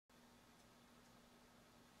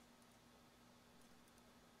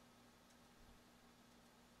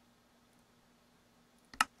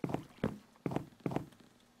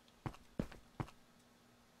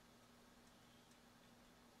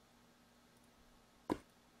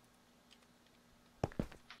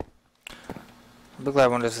Look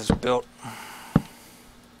like when this is built.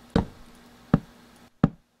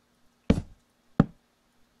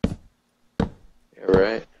 You're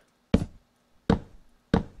right.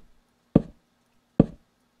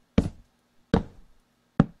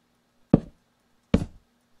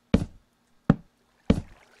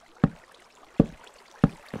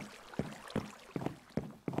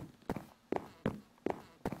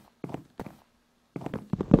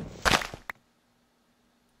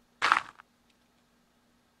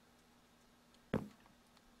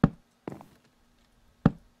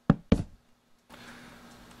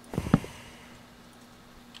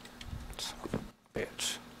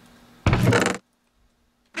 Bitch.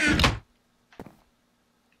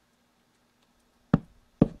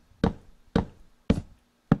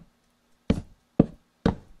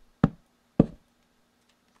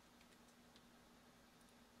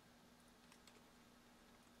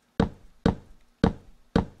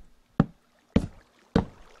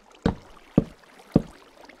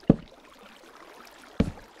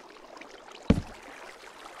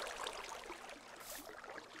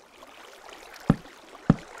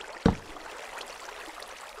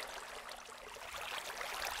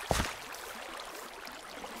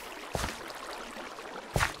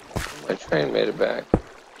 My train made it back.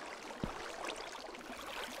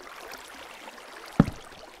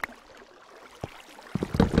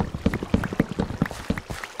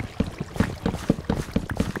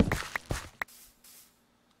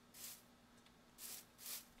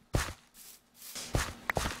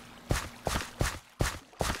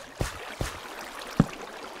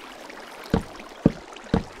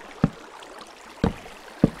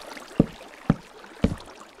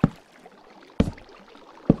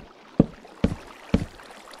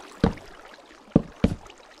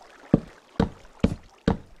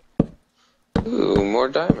 Ooh, more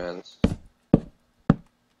diamonds.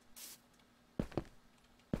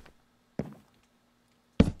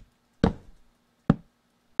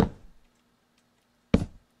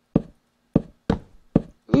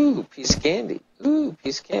 Ooh, piece of candy. Ooh,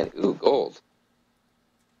 piece of candy. Ooh, gold.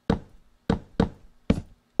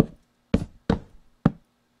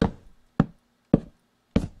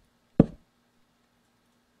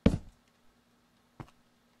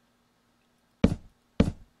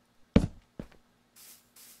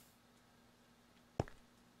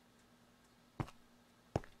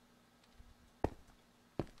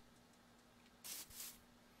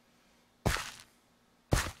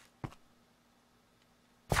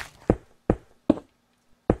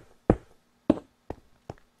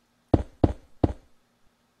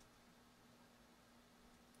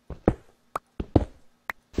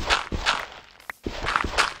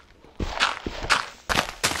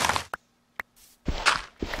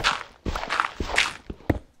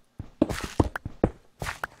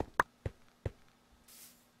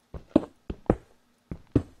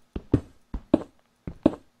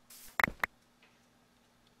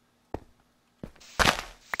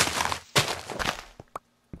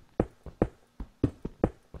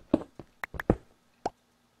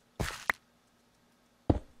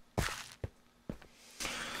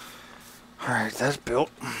 Alright, that's built.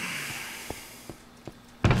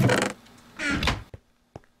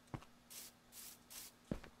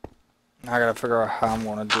 Now I gotta figure out how I'm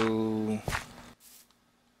gonna do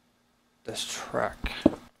this track.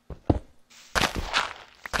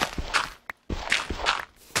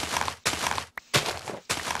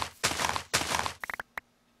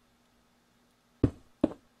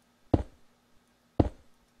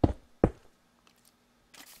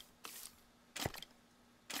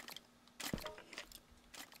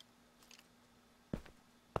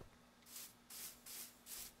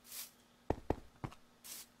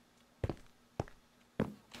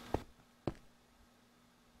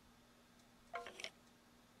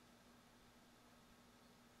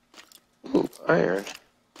 Ooh, iron.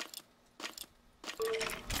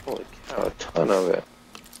 Holy cow, a ton of it.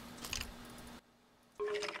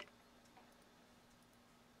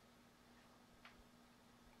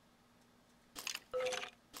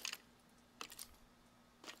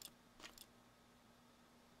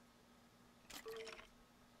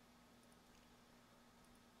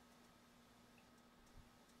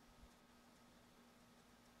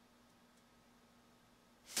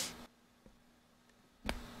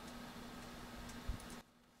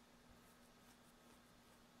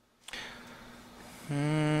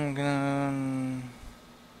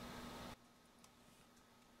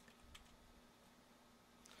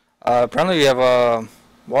 Apparently you have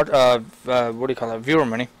what do you call it? Viewer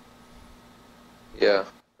money. Yeah.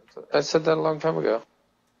 I said that a long time ago.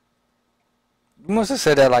 You must have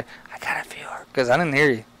said that like I got a viewer because I didn't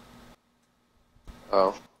hear you.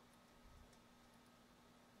 Oh.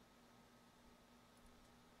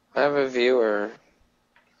 I have a viewer.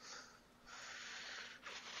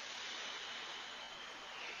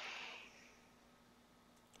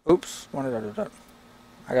 Oops, why did I do that?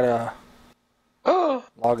 I gotta Oh!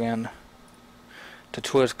 log in to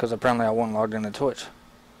Twitch because apparently I wasn't logged into Twitch.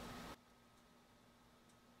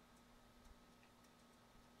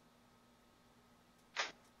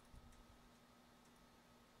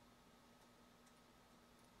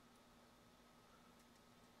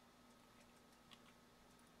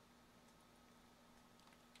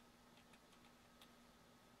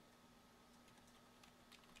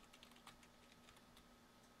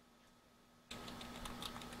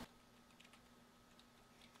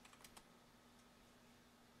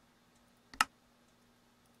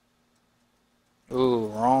 Ooh,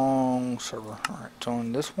 wrong server. Alright,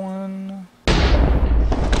 join this one.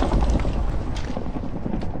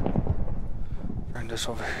 Bring this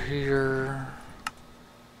over here.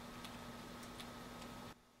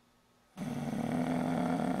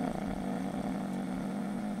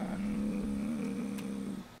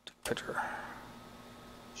 And picture.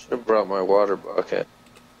 Should have brought my water bucket.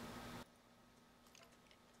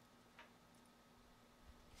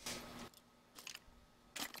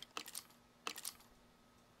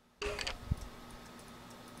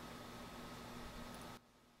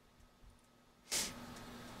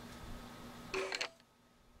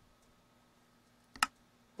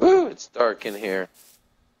 Woo! It's dark in here.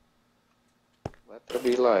 Let there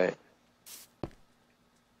be light.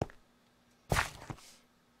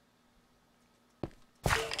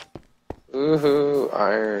 Woohoo!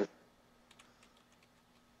 Iron.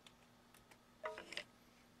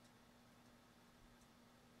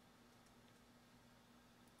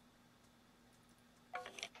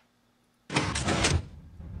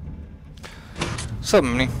 What's up,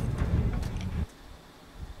 Mini?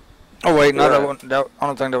 Oh wait, no, Right. I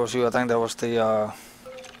don't think that was you. I think that was the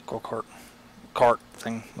go-kart cart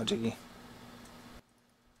thing, Majiggy.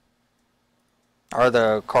 Or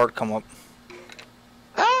the cart come up.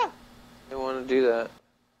 Ah! I want to do that.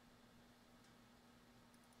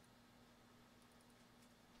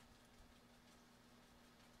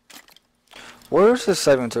 Where's this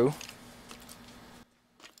saving to?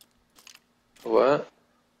 What?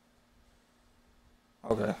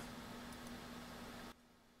 Okay.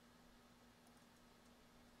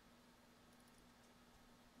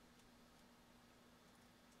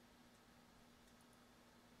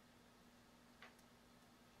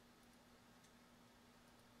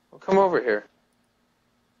 Well, come over here.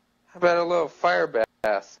 How about a little fire bath?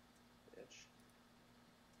 Bitch.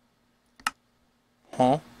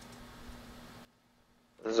 Huh?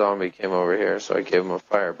 The zombie came over here, so I gave him a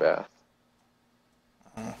fire bath.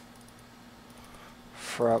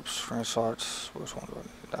 Fraps, screenshots. Which one do I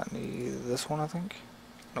need? I need this one, I think.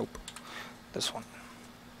 Nope. This one.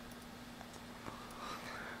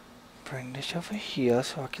 Bring this over here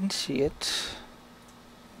so I can see it.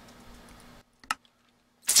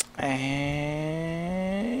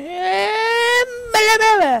 And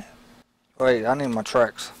wait, I need my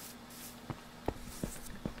tracks.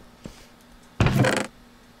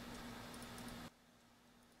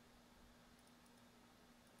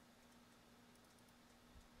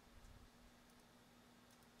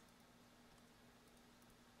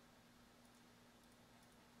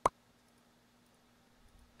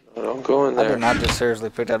 Don't go in I there. did not just seriously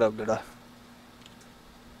pick that up, did I?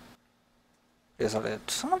 Yes, I did.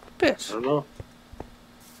 Son of a I bitch. don't know.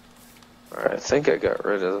 Alright, I think I got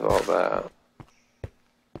rid of all that.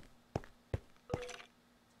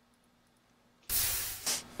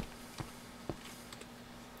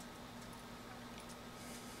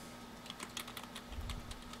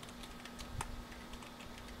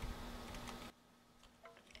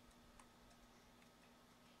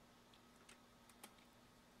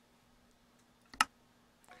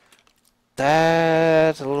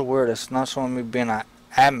 That's a little weird. It's not showing me being an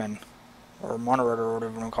admin or a moderator or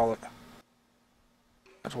whatever you want to call it.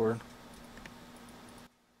 That's weird.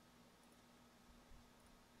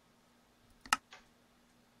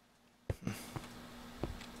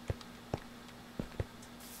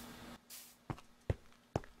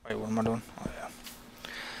 Wait, what am I doing? Oh, yeah.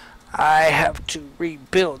 I have to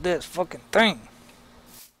rebuild this fucking thing.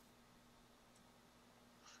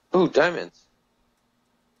 Ooh, diamonds.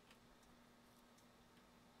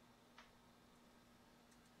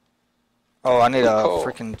 Oh, I need a Cool.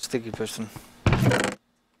 freaking sticky piston.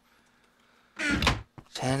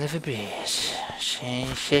 Son of a bitch. I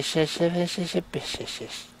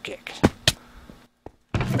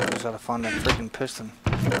just gotta find that freaking piston.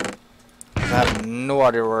 I have no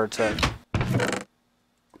idea where it's at.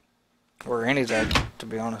 where Annie's at, to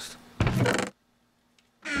be honest. Found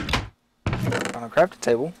a crafting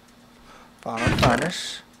table. Found a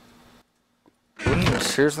furnace. Wouldn't you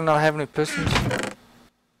seriously not have any pistons?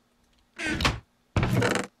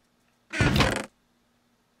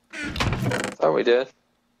 Thought we did.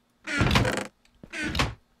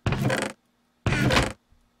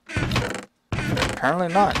 Apparently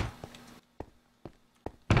not.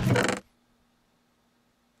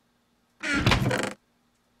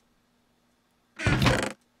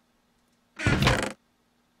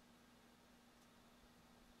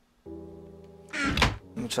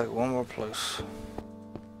 Let me check one more place.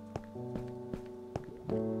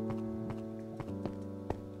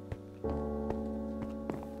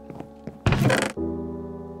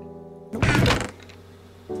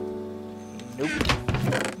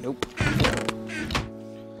 Nope.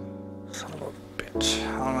 Son of a bitch.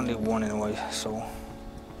 I only need one anyway, so.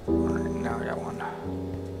 Alright, now I got one.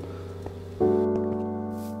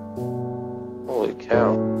 Holy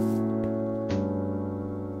cow.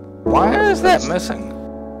 Why is that missing?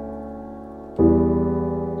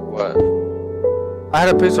 What? I had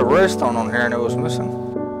a piece of redstone on here and it was missing.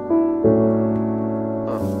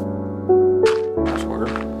 Oh. That's weird.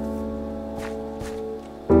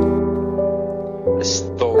 I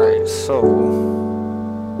stole Alright, it. so.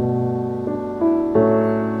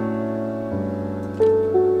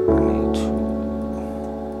 I need to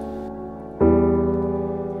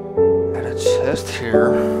add a chest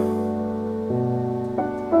here.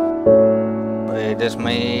 Wait, this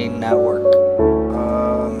may not work.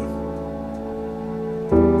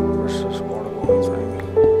 Where's this water going thing?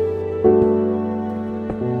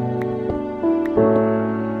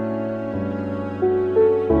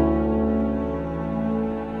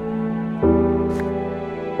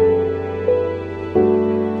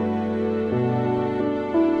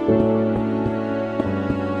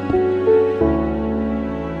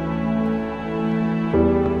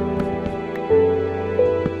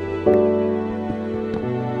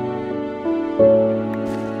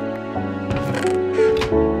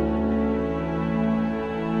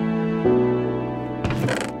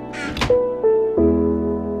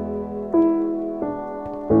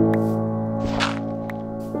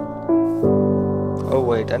 Oh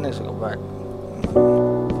wait, that needs to go back.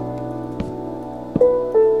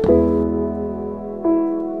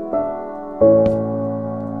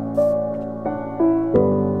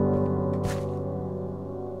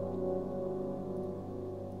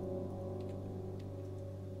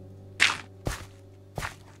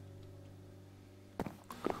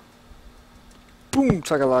 Boom!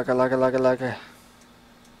 Chaka-laka.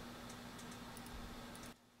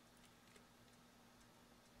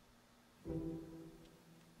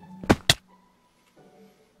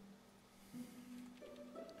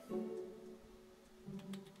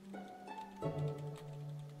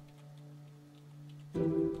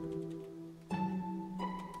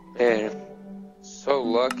 Man, so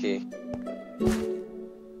lucky.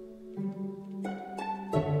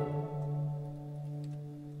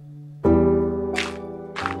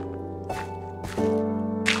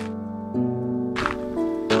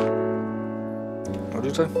 What'd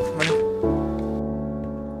you say, Manny?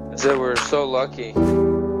 I said we're so lucky.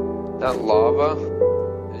 That lava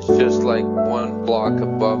is just like one block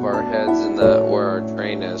above our heads in the where our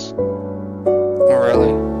train is. Oh,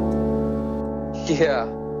 really? Yeah.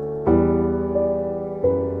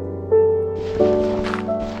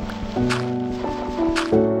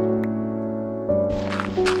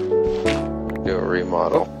 Do a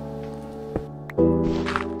remodel.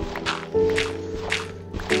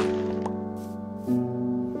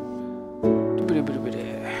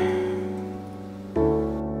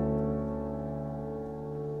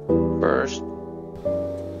 First,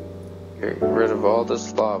 get rid of all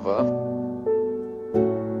this lava.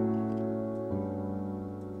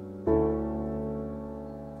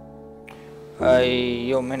 Hey,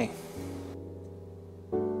 yo, Minnie.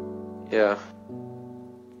 Yeah.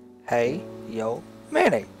 Hey, yo,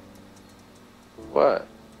 Minnie. What?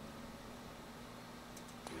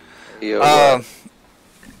 Yo, what?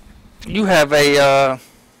 You have a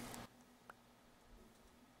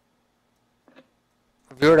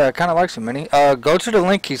viewer that kind of likes you, Minnie. Go to the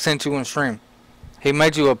link he sent you in stream. He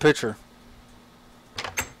made you a picture.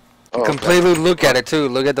 Oh, Completely look at it too.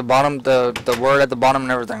 Look at the bottom, the word at the bottom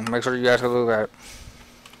and everything. Make sure you actually look at it.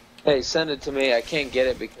 Hey, send it to me. I can't get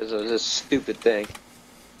it because of this stupid thing.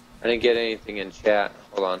 I didn't get anything in chat.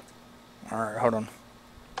 Hold on. Alright, hold on.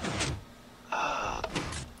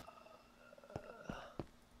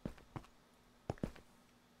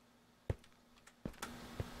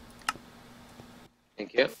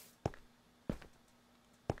 Thank you.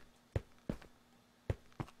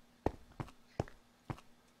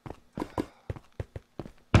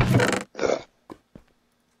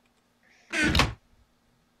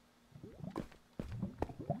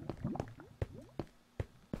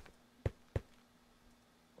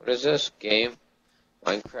 is this? Game?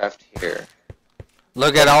 Minecraft here.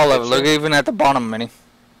 Look at all of it. Look even at the bottom, Minnie.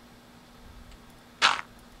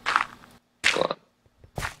 Hold on.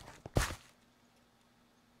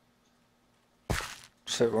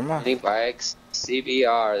 Shit, where am I? Mini bikes,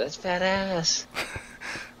 CBR. That's badass.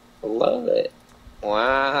 I love it.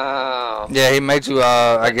 Wow. Yeah, he made you,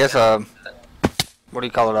 I guess, what do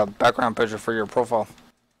you call it? A background picture for your profile.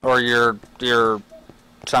 Or your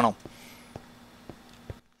channel.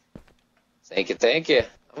 Thank you, thank you.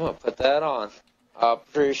 I'm gonna put that on.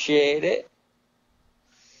 Appreciate it.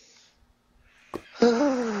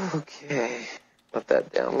 Okay. Let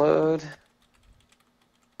that download.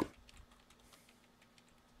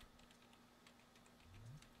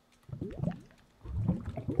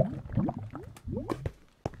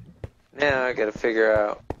 Now I gotta figure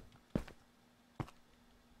out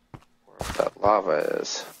where that lava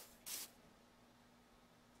is.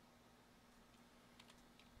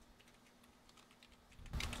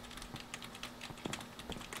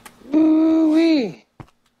 Ooh-wee.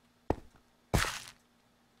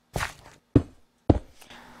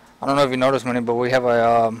 I don't know if you noticed, Minnie, but we have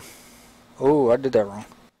a, oh, I did that wrong.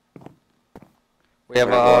 We have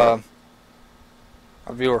a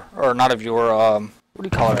viewer, or not a viewer, what do you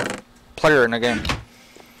call it? Player in the game.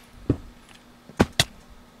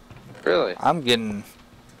 Really? I'm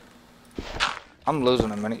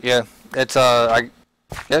losing a minute. Yeah, it's, I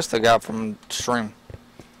guess the guy from stream.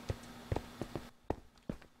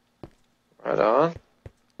 Right on.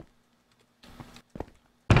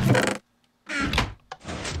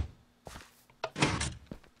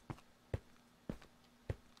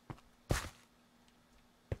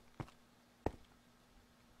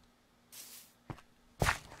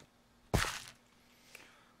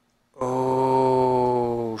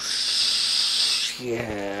 Oh, shit.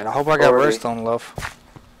 I hope I got 40. redstone left.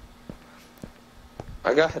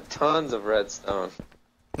 I got tons of redstone.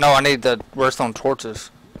 No, I need the redstone torches.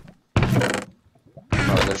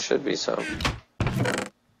 Oh, there should be some.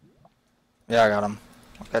 Yeah, I got them.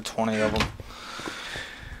 I got 20 of them.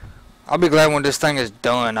 I'll be glad when this thing is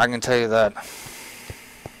done, I can tell you that.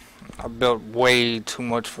 I built way too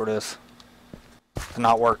much for this to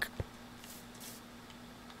not work.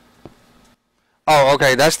 Oh,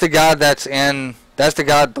 okay, that's the guy that's in,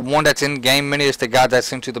 the one that's in game mini is the guy that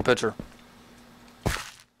sent you the picture.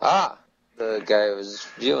 Ah, the guy who was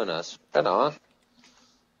viewing us. Right on.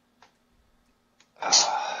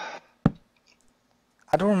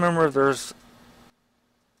 I don't remember if there's...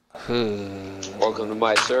 Welcome to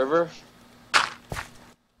my server.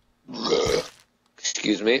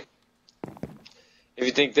 Excuse me. If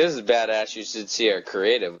you think this is badass, you should see our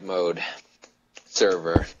creative mode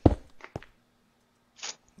server.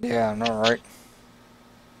 Yeah, I know, right?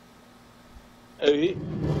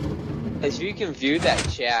 If you can view that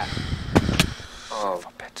chat. Oh,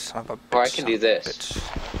 Son of a bitch. or I can do this.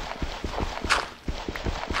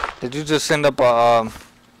 Did you just send up a, what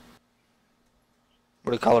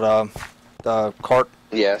do you call it, the cart?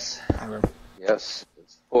 Yes. Okay. Yes.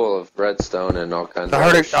 It's full of redstone and all kinds I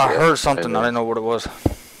of heard shit. I heard something, I didn't know what it was.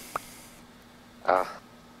 Ah.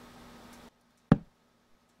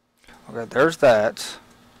 Okay, there's that.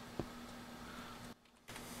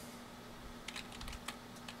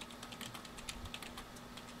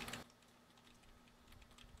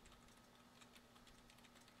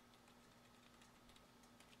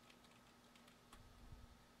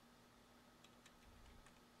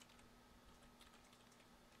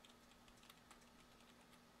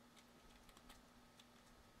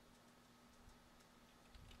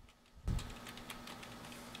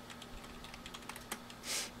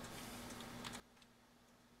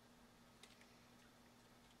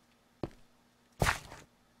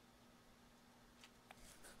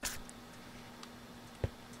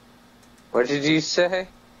 What did you say?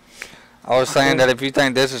 I was saying that if you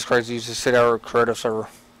think this is crazy, you should sit our creative server.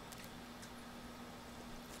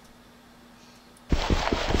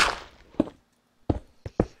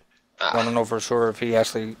 I don't know for sure if he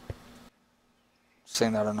actually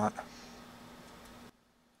seen that or not.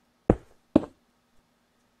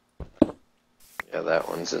 Yeah, that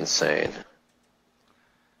one's insane.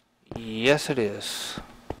 Yes, it is.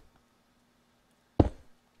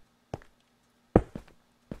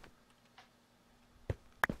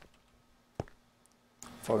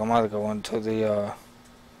 Fuck, I'm either going to the,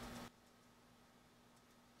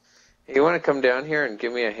 You want to come down here and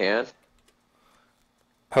give me a hand?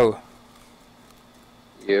 Who?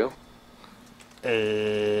 You?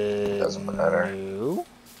 Doesn't matter. No.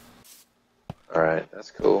 Alright,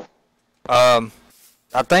 that's cool. I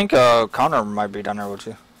think, Connor might be down there with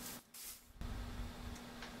you.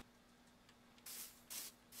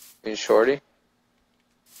 mean Shorty?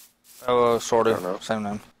 Oh, sort I don't know. of. Same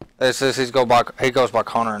name. It says he goes by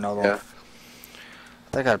Connor and another one. Yeah.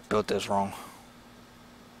 I think I built this wrong.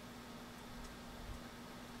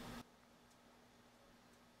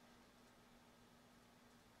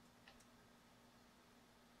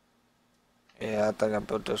 Yeah, I think I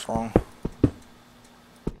built this wrong.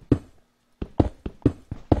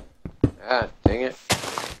 Ah, dang it.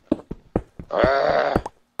 Ah.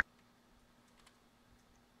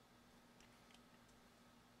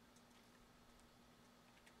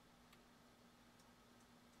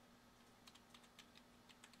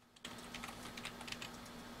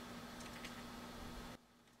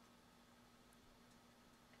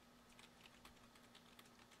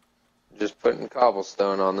 Just putting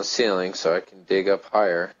cobblestone on the ceiling so I can dig up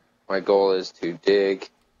higher. My goal is to dig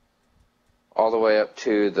all the way up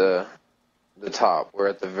to the top. We're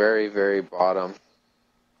at the very, very bottom.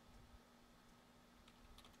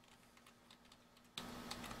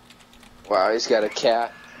 Wow, he's got a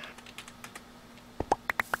cat.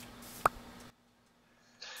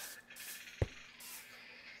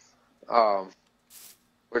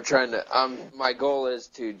 We're trying to, my goal is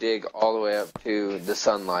to dig all the way up to the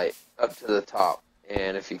sunlight, up to the top.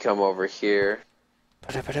 And if you come over here.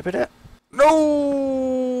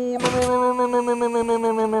 No!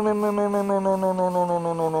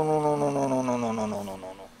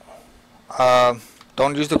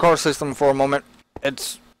 Don't use the card system for a moment.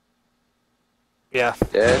 It's... Yeah.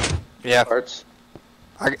 Dead? Yeah. Parts?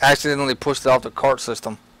 I accidentally pushed it off the cart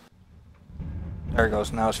system. There it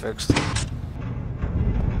goes, now it's fixed.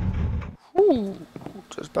 Whew,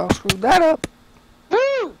 just about screwed that up.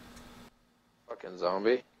 Woo! Fucking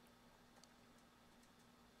zombie.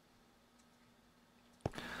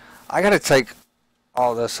 I gotta take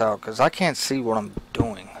all this out, because I can't see what I'm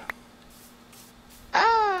doing.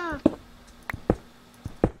 Ah!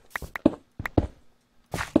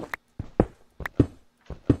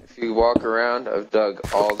 If you walk around, I've dug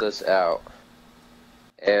all this out.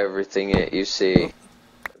 Everything you see.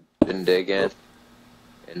 And dig in.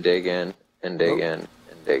 And dig in. And dig in.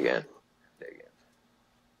 And dig in. Dig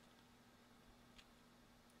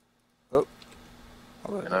in.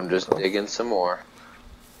 Oh. And I'm just digging some more.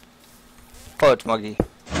 Fudge Muggy.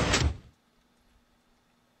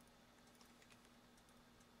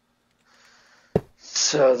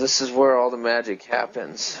 So this is where all the magic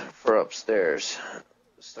happens for upstairs.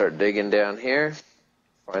 Start digging down here.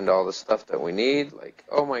 Find all the stuff that we need. Like,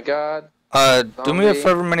 oh my god. Do me a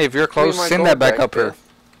favor, Minnie, if you're close, send that back up here.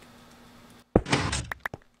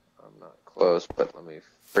 I'm not close, but let me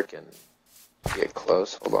freaking get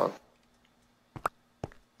close. Hold on.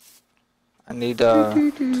 I need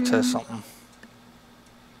to test something.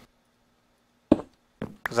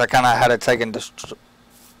 Because I kind of had to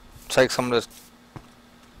take some of this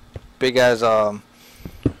big ass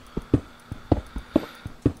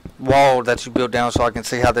wall that you built down so I can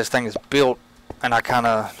see how this thing is built, and I kind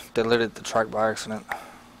of deleted the track by accident.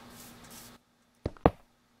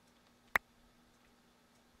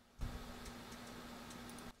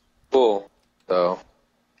 Full, though.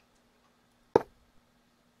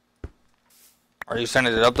 Are you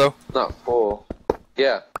sending it up though? Not full.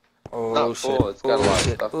 Yeah. Oh Not shit! full. It's got a lot of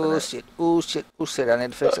Shit! stuff in Oh it. shit! Oh shit! Oh shit! I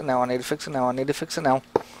need to fix it now! I need to fix it now! I need to fix it now!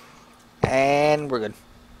 And we're good.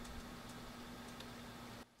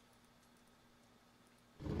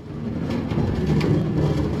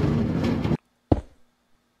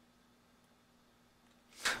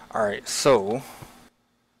 Alright, so...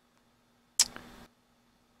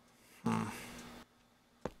 I'm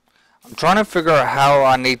trying to figure out how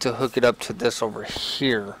I need to hook it up to this over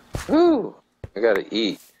here. Ooh, I gotta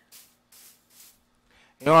eat.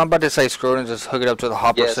 You know, I'm about to say screw it and just hook it up to the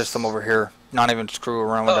hopper Yes. system over here. Not even screw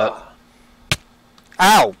around with that.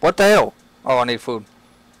 Ow! What the hell? Oh, I need food.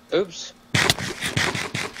 Oops.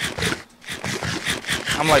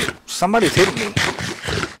 I'm like, somebody's hitting me.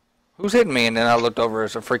 Who's hitting me? And then I looked over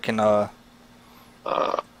as a freaking,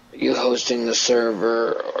 Are you hosting the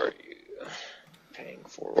server, or are you paying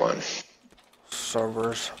for one?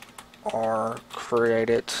 servers are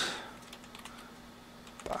created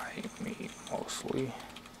by me mostly.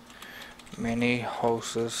 Many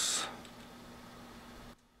hosts.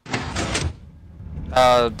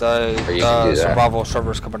 The survival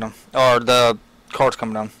servers coming down. Or the cards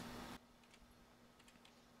coming down.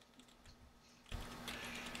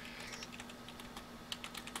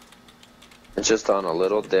 It's just on a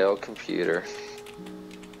little Dell computer.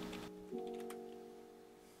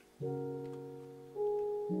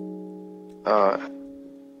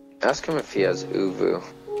 Ask him if he has Uvu.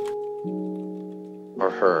 Or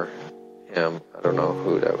her. Him. I don't know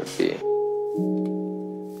who that would be.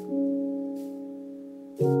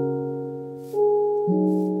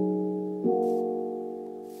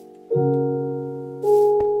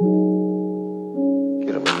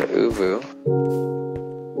 Vuvu.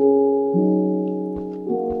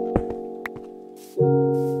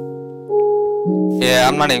 Yeah,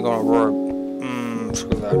 I'm not even gonna work.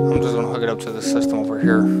 Screw that. I'm just gonna hook it up to the system over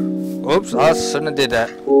here. Oops, I shouldn't have did that.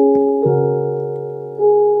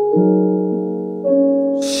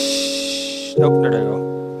 Shh. Nope, there they go.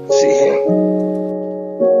 See him.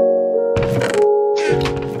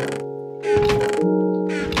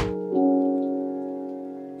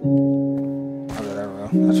 Okay, there we go.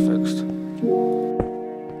 That's fixed.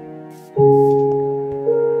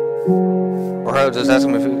 Or hell, just ask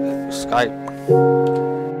him if he Skype.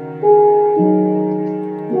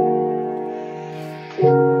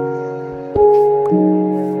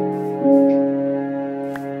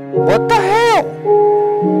 What the hell?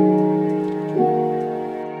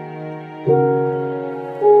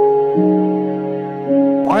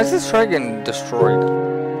 Why is this track getting destroyed?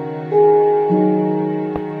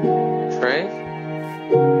 Train?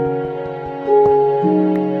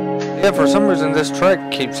 Yeah, for some reason this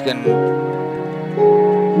track keeps getting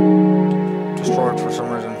destroyed for some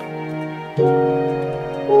reason.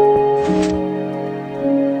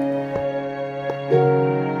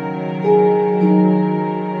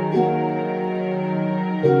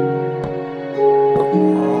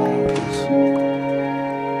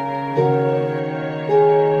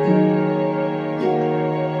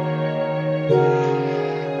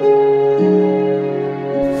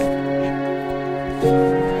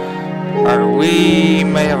 Alright, we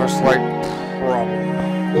may have a slight problem.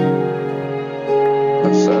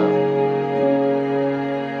 What's that?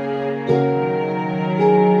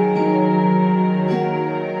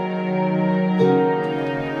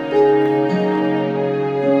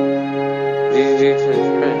 GG to the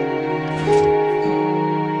train.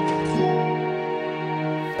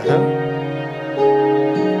 The hell?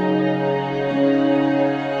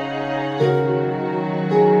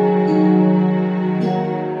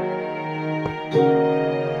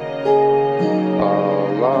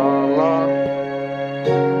 La la.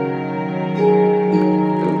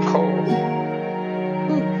 Ooh, cold.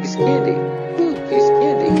 Ooh, he's candy. Ooh, he's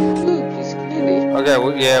candy. Ooh, he's candy. Okay,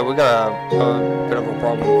 yeah, we got a bit of a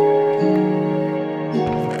problem.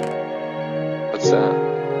 What's that?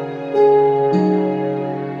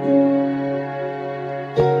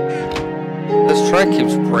 This track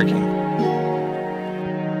keeps breaking.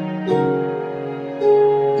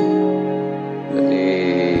 I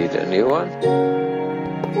need a new one?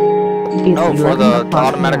 No, for the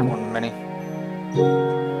automatic one, Mini.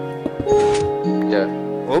 Yeah.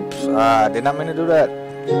 Oops, I did not mean to do that.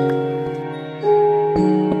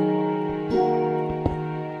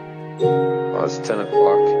 Oh, it's 10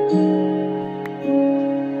 o'clock.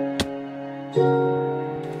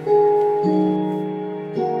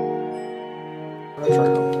 Let's try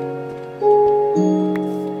to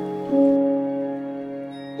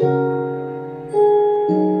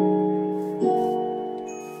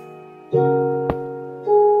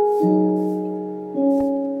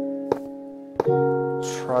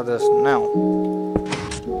try this now.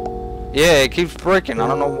 Yeah, it keeps breaking. I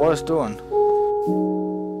don't know what it's doing.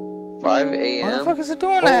 5 Why the a.m. fuck is it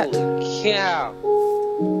doing that? Holy cow!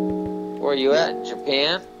 Where are you at?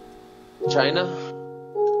 Japan? China?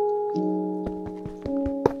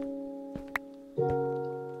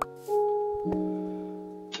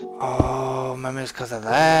 Oh, maybe it's because of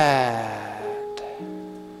that.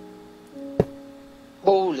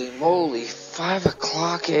 Holy moly, 5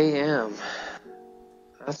 o'clock a.m.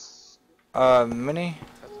 That's Mini?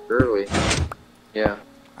 early. Yeah.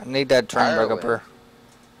 I need that train back up here.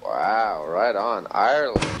 Wow, right on.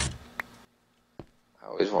 Ireland. I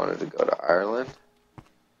always wanted to go to Ireland.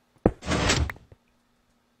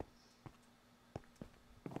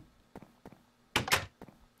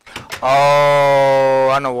 Oh,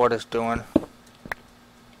 I know what it's doing.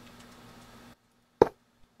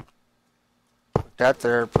 Put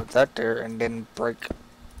that there, and then break.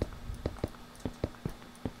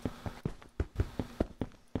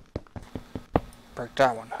 Break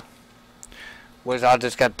that one. Which I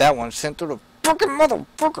just got that one sent to the fucking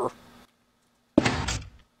motherfucker.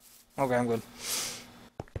 Okay, I'm good.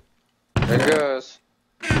 There it goes.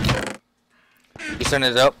 You send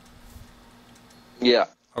it up? Yeah.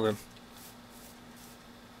 Okay.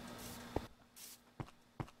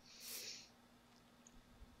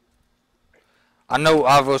 I know,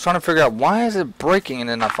 I was trying to figure out why is it breaking, and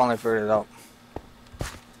then I finally figured it out.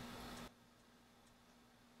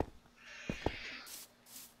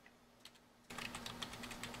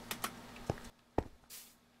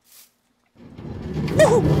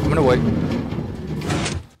 I'm gonna wait.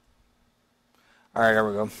 Alright, there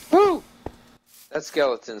we go. Woo! That's That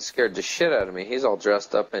skeleton scared the shit out of me. He's all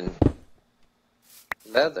dressed up in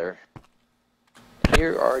leather.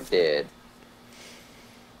 You are dead.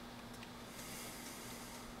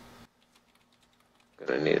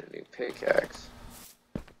 Gonna need a new pickaxe.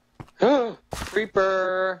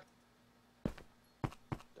 Creeper!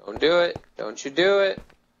 Don't do it. Don't you do it.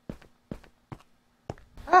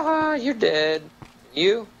 Haha, you're dead.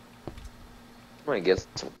 You? I'm gonna get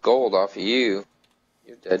some gold off of you.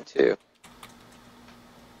 You're dead too.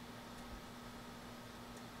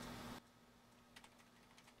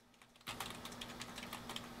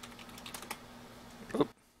 Oop.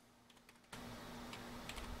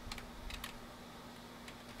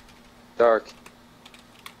 Dark.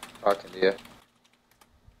 Talking to you.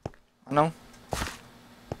 I know.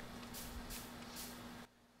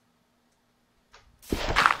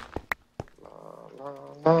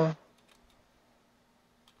 La.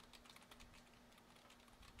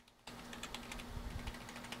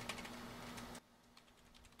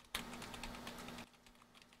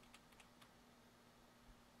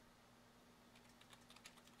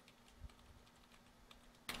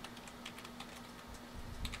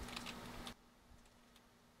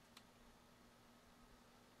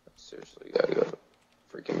 Seriously, gotta go to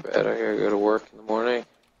freaking bed. I gotta go to work in the morning.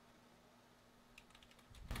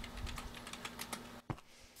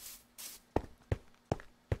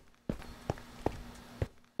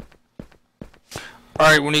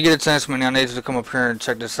 Alright, when you get a chance, man, I need you to come up here and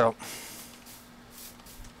check this out.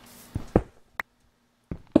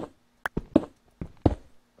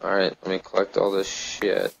 Alright, let me collect all this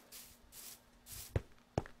shit.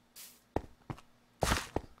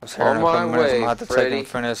 Here On in a my couple minutes, I'm way, gonna have to take Freddy. and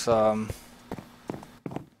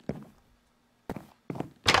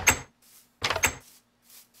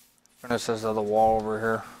finish this other wall over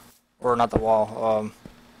here. Or not the wall,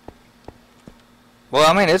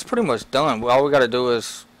 well, I mean, it's pretty much done. All we gotta do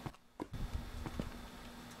is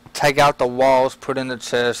take out the walls, put in the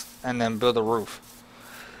chest, and then build a roof.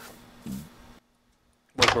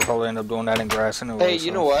 Which we'll probably end up doing that in grass anyway. Hey,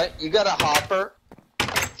 you know what? You got a hopper?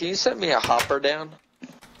 Can you send me a hopper down?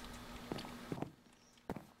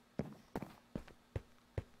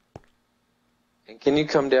 And can you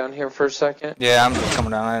come down here for a second? Yeah, I'm just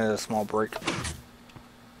coming down. I need a small break.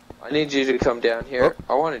 I need you to come down here.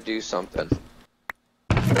 I want to do something.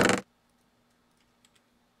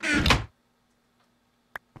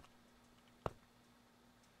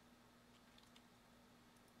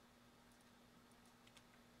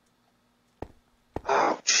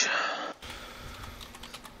 Ouch.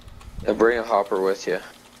 Now bring a hopper with you.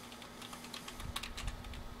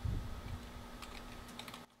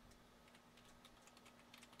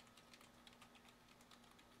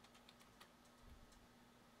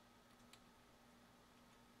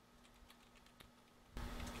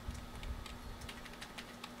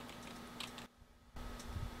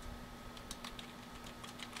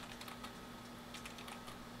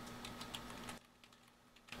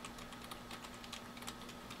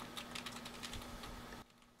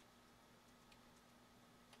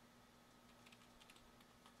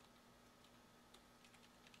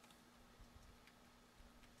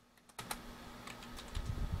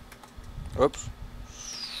 Oops.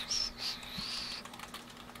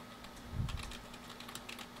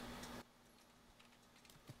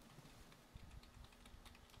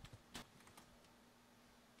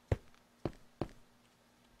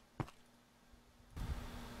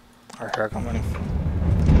 Alright, here I come in.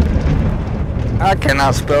 I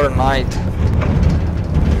cannot spell the night.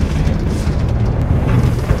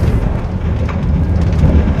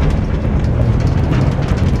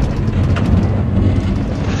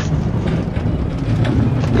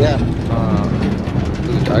 Yeah.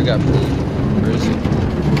 Food. I got food. Where is it?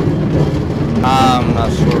 I'm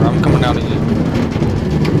not sure. I'm coming down to you.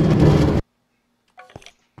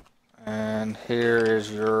 And here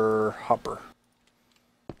is your hopper.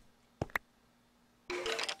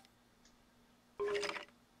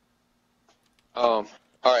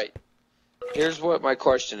 Alright. Here's what my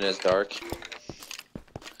question is, Dark.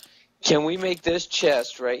 Can we make this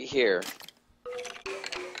chest right here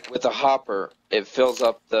with a hopper? It fills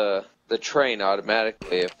up the train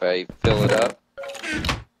automatically if I fill it up.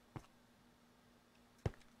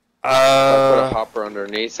 I put a hopper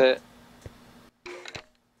underneath it.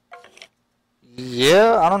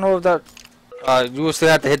 Yeah, I don't know if that. You will still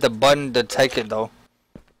have to hit the button to take it though.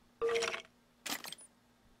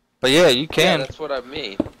 But yeah, you can. Yeah, that's what I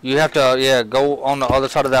mean. You have to, yeah, go on the other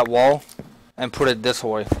side of that wall and put it this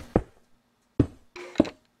way.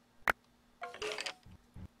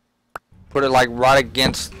 Put it like right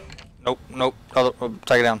against. Nope, nope.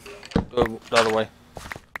 Take it down. Do it the other way.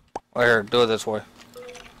 Right here, do it this way.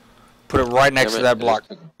 Put it right next to Damn it, that block.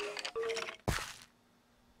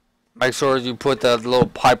 Make sure you put the little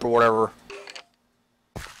pipe or whatever.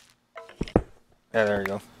 Yeah, there you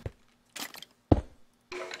go. Put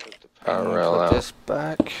the power rail Put out. this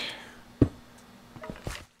back.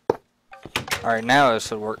 Alright, now this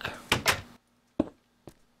should work.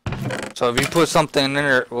 So if you put something in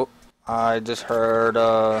there, whoop, I just heard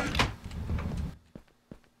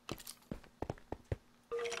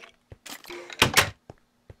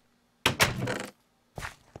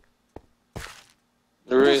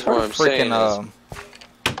The reason why I'm saying is,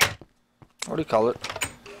 what do you call it?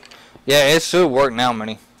 Yeah, it should work now,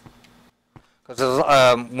 Minnie. Because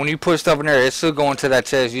when you put stuff in there, it should go into that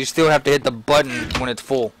chest. You still have to hit the button when it's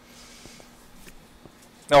full.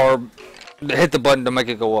 Or hit the button to make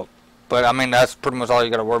it go up. But, I mean, that's pretty much all you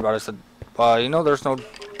got to worry about. Is that, you know there's no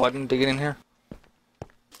button to get in here?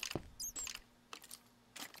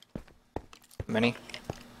 Minnie?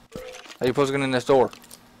 How you supposed to get in this door?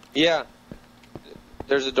 yeah,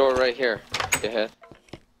 there's a door right here. Go ahead.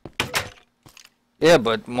 Yeah,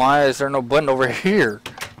 but why is there no button over here?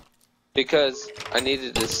 Because I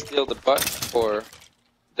needed to steal the button for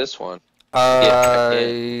this one.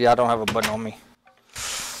 I don't have a button on me.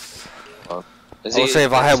 Is I would he say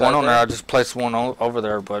if I had one inside on there, I'd just place one over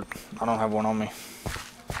there, but I don't have one on me.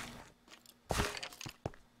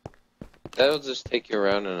 That'll just take you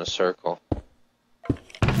around in a circle.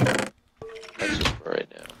 That's just for right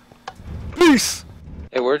now. Peace!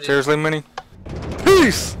 Hey, Seriously, Minnie?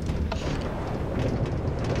 Peace!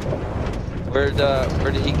 Where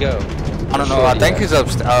did he go? I don't know. I think he's up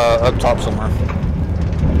top somewhere.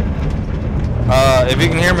 If you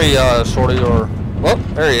can hear me, Shorty, or... Oh,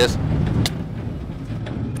 there he is.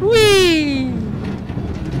 Whee!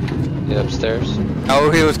 He upstairs?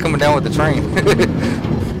 Oh, he was coming down with the train.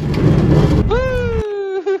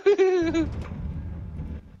 Woo!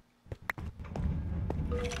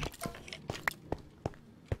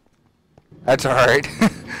 That's alright.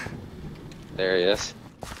 There he is.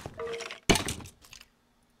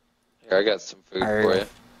 Here, I got some food There for you you.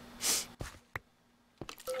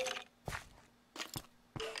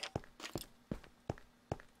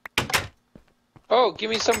 Oh, give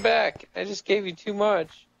me some back. I just gave you too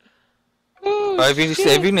much. Oh, If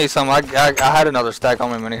you need some, I had another stack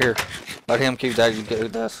on me, Minnie. Here. Let him keep that. You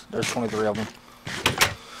get this. There's 23 of them.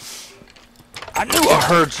 I knew I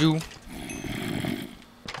heard you.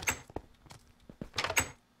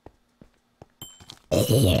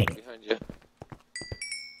 Behind you.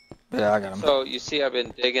 Yeah, I got him. So, you see I've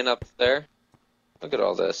been digging up there? Look at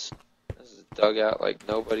all this. This is dug out like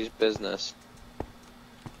nobody's business.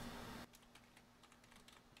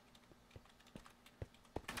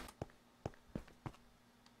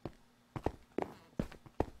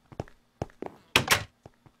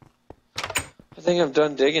 I think I'm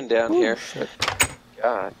done digging down here. Shit.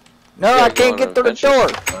 God. No, Yeah, I go can't on get through the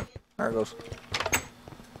adventures. door. There it goes.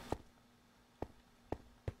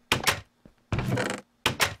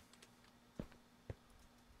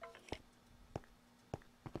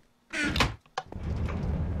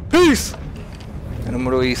 Peace! In the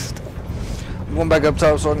Middle East. I'm going back up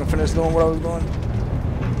top so I can finish doing what I was doing.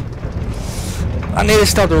 I need to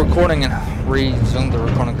stop the recording and resume the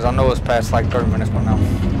recording because I know it's past like 30 minutes by now.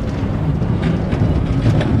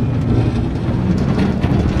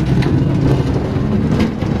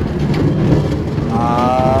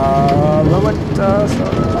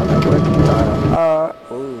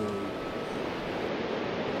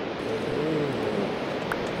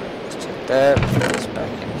 Let's check that. Put this back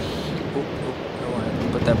in here. I want to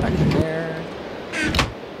put that back in there.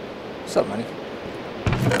 What's up, money?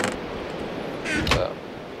 So.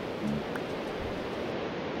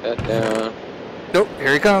 Head down. Nope,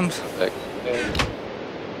 here he comes. Back there.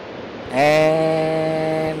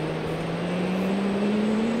 And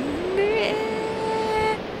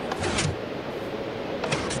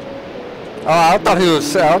oh, I thought he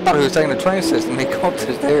was taking the train system. He come up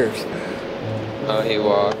the stairs. Oh, he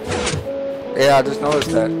walked. Yeah, I just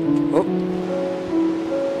noticed that. Oh.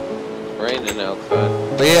 Raining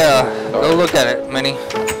outside. But yeah, go look at it, Minnie,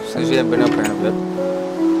 since you haven't been up here in a bit.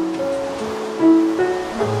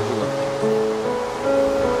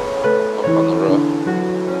 Up on the roof.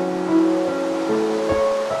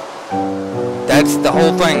 That's the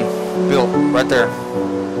whole thing built right there.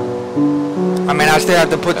 I mean, I still have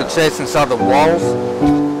to put the chest inside the walls,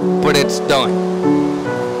 but it's done.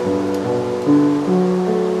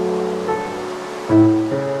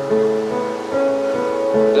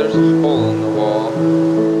 There's a hole in the wall.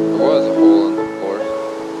 There was a hole in the floor.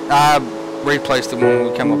 I replaced it when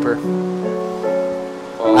we came up here.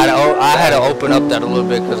 Well, I had to open up that a little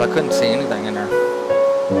bit because I couldn't see anything in there.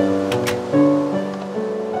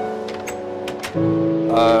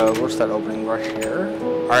 what's that opening right here?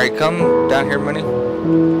 Alright, come down here, Minnie.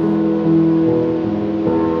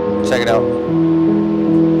 Check it out.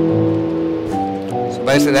 So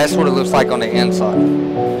basically that's what it looks like on the inside.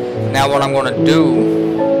 Now what I'm going to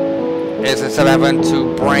do is, instead of having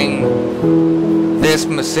to bring this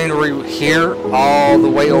machinery here all the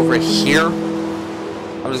way over here,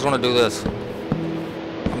 I'm just going to do this.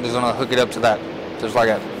 I'm just going to hook it up to that, just like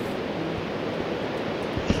that.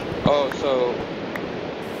 Oh, so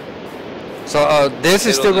this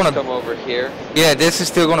is still going to come over here. Yeah, this is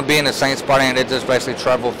still going to be in the same spot, and it just basically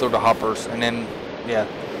travel through the hoppers, and then yeah,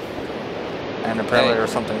 and apparently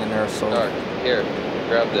there's something in there. So here,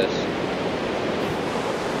 grab this.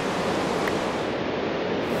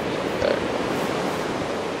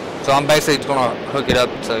 So I'm basically going to hook it up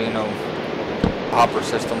to, you know, hopper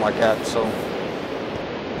system like that. So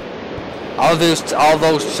all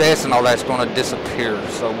those chests and all that's going to disappear.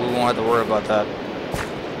 So we won't have to worry about that.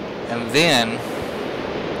 And then,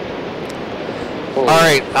 all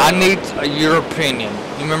right, I need your opinion.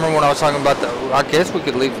 You remember when I was talking about the? I guess we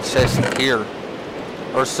could leave the chest in here,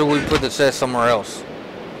 or should we put the chest somewhere else?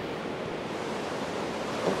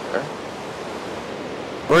 Okay.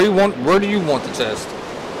 Where do you want the chest?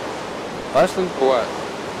 Actually, For what?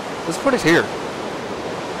 let's put it here.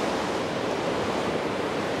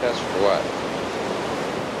 Chest for what?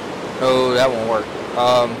 Oh, that won't work.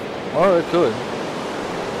 Well, it could.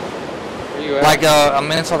 Where you at? Like, I'm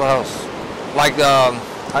inside the house. Like,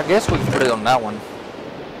 I guess we can put it on that one.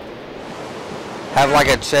 Have like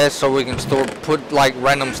a chest so we can put like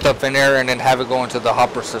random stuff in there and then have it go into the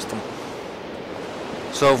hopper system.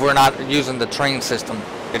 So if we're not using the train system,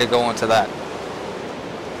 it'll go into that.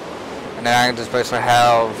 And then I can just basically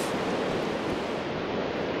have,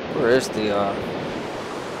 where is the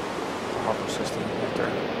hopper system right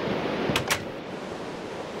there?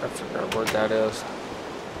 I forgot where that is.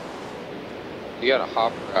 You got a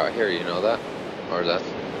hopper out here, you know that? Or that's...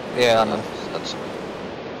 Yeah, I know.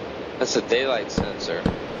 That's a daylight sensor.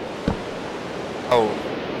 Oh.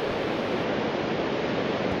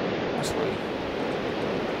 That's weird.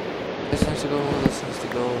 This needs to go, this needs to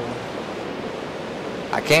go.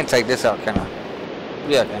 I can't take this out, can I?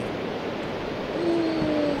 Yeah, I can.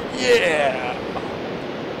 Ooh, yeah!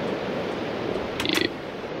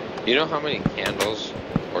 You know how many candles,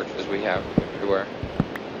 torches we have everywhere?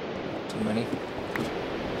 Too many.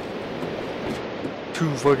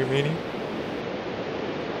 Too fucking many.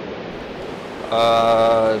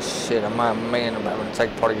 Shit, I'm gonna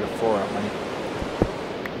take part of your floor out, man.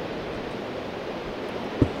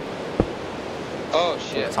 Oh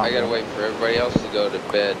shit, I gotta wait for everybody else to go to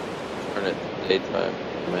bed. Turn it to daytime.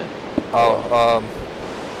 Man. Oh,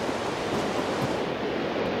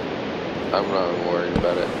 I'm not even worried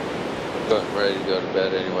about it. I'm ready to go to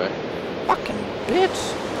bed anyway. fucking bitch.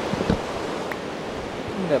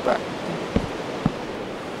 Give me that back.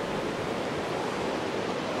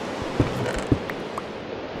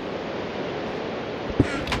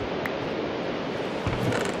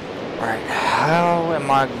 Alright, how am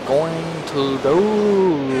I going to do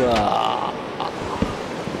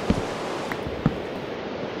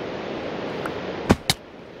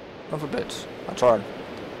Enough of bits. I tried.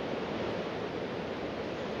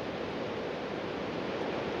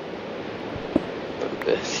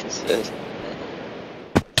 He said,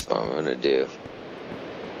 that's what I'm gonna do.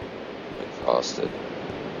 I'm exhausted.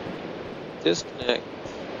 Disconnect.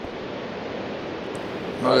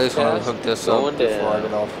 I'm at least want to hook this up Going before I down.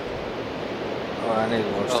 get off. Oh, I need to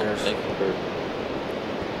go upstairs. Thank you for...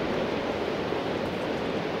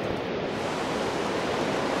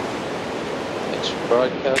 Thanks for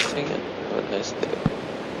broadcasting it. Have a nice day.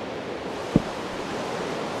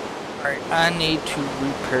 Alright, I need to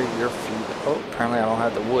repair your feet. Oh, apparently I don't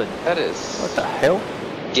have the wood. That is What the hell?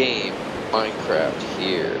 game Minecraft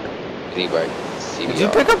here. Anybody can see me Did you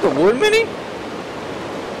off. pick up the wood, Minnie?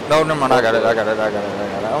 No, never mind. I got it.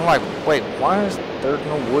 I'm like, wait, why is there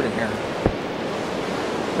no wood in here?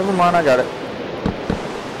 Never mind, I got it.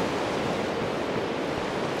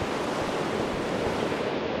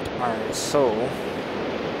 Alright, so...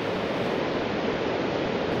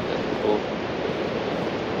 Cool.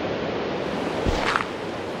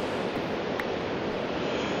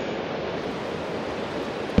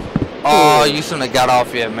 Oh, you shouldn't have got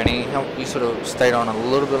off yet, Minnie. You should have stayed on a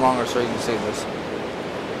little bit longer so you can see this.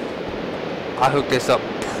 I hooked this up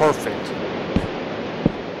perfect.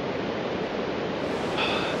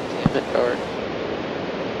 Damn it, Art.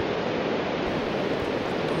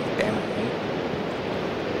 Damn it, Minnie.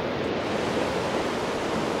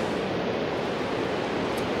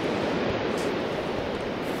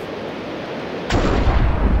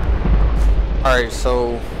 Alright,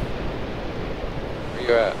 so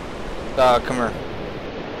you at? Come here.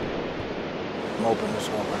 I'm opening this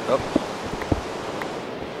one back up.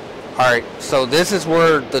 Alright, so this is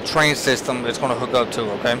where the train system is going to hook up to,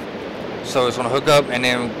 okay? So it's going to hook up and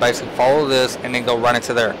then basically follow this and then go right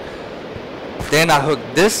into there. Then I hook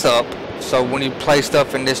this up, so when you play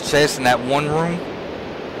stuff in this chest in that one room,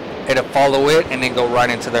 it'll follow it and then go right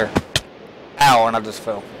into there. Ow, and I just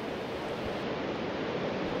fell.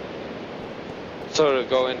 So to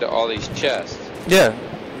go into all these chests. Yeah.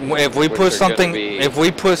 If we put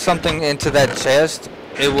something into that chest,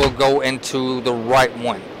 it will go into the right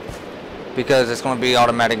one. Because it's going to be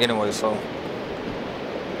automatic anyway, so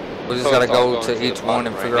we just gotta go to each one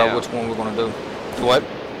and figure out which one we're gonna do. What?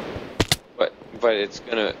 But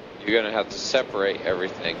you're gonna have to separate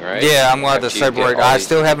everything, right? Yeah, I'm gonna have to separate. I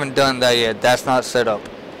still haven't done that yet. That's not set up.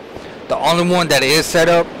 The only one that is set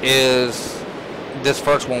up is this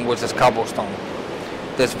first one, which is cobblestone.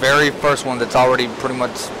 This very first one that's already pretty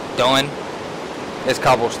much done is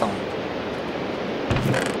cobblestone.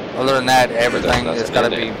 Other than that, everything has got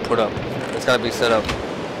to be put up. It's got to be set up.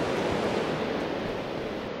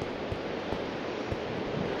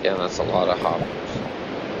 Yeah, that's a lot of hoppers.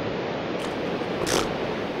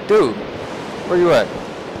 Dude, where you at?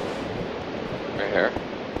 Right here.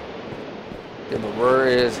 Yeah, but where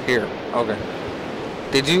is here? Okay.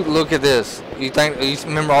 Did you look at this? You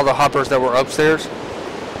remember all the hoppers that were upstairs?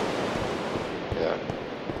 Yeah.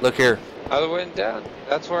 Look here. I went down.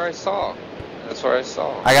 That's where I saw. That's where I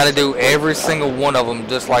saw. I got to do every single one of them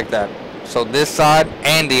just like that. So this side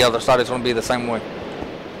and the other side is going to be the same way.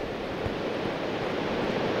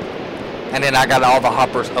 And then I got all the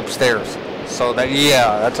hoppers upstairs. So that,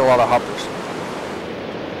 yeah, that's a lot of hoppers.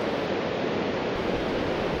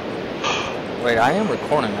 Wait, I am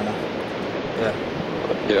recording, I know. Yeah.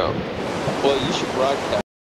 Yeah. Well, you should broadcast.